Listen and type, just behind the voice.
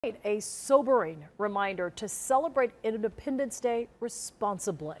A sobering reminder to celebrate Independence Day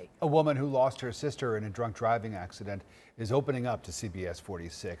responsibly. A woman who lost her sister in a drunk driving accident is opening up to CBS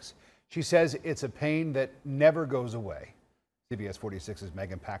 46. She says it's a pain that never goes away. CBS 46's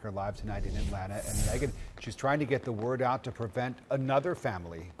Megan Packer live tonight in Atlanta. And Megan, she's trying to get the word out to prevent another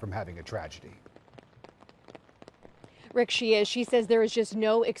family from having a tragedy. Rick, she is. She says there is just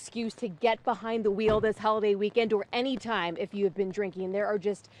no excuse to get behind the wheel this holiday weekend or any time if you have been drinking. There are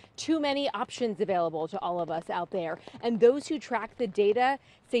just too many options available to all of us out there. And those who track the data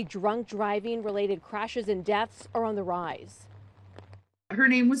say drunk driving related crashes and deaths are on the rise. Her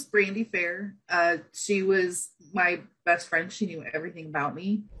name was Brandy Fair. She was my best friend. She knew everything about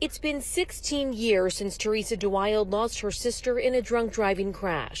me. It's been 16 years since Teresa DeWild lost her sister in a drunk driving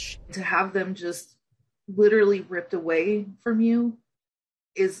crash. To have them just literally ripped away from you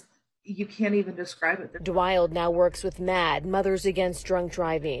you can't even describe it. DeWild now works with MAD, Mothers Against Drunk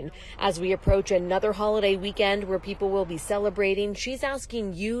Driving. As we approach another holiday weekend where people will be celebrating, she's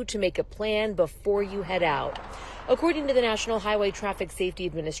asking you to make a plan before you head out. According to the National Highway Traffic Safety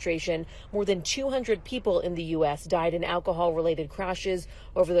Administration, more than 200 people in the U.S. died in alcohol-related crashes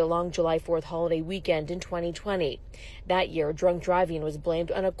over the long July 4th holiday weekend in 2020. That year, drunk driving was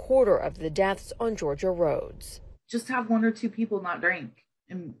blamed on a quarter of the deaths on Georgia roads. Just have one or two people not drink.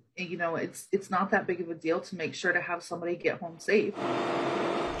 And you know, it's not that big of a deal to make sure to have somebody get home safe.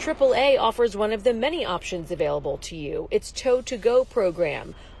 AAA offers one of the many options available to you. Its Tow to Go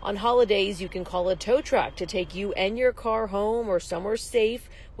program. On holidays, you can call a tow truck to take you and your car home or somewhere safe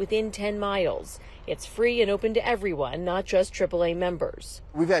within 10 miles. It's free and open to everyone, not just AAA members.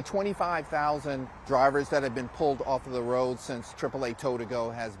 We've had 25,000 drivers that have been pulled off of the road since AAA Tow to Go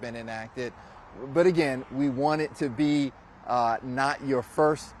has been enacted. But again, we want it to be not your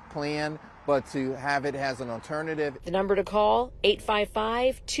first plan, but to have it as an alternative. The number to call,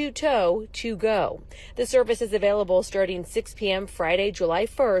 855-2TOW-2GO. The service is available starting 6 p.m. Friday, July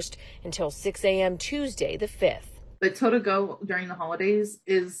 1st until 6 a.m. Tuesday, the 5th. But Tow to Go during the holidays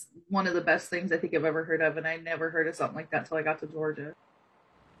is one of the best things I think I've ever heard of, and I never heard of something like that till I got to Georgia.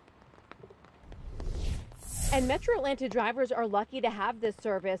 And Metro Atlanta drivers are lucky to have this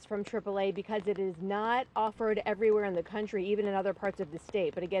service from AAA because it is not offered everywhere in the country, even in other parts of the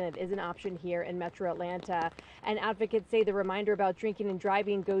state. But again, it is an option here in Metro Atlanta. And advocates say the reminder about drinking and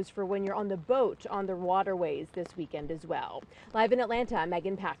driving goes for when you're on the boat on the waterways this weekend as well. Live in Atlanta,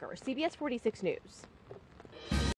 Megan Packer, CBS 46 News.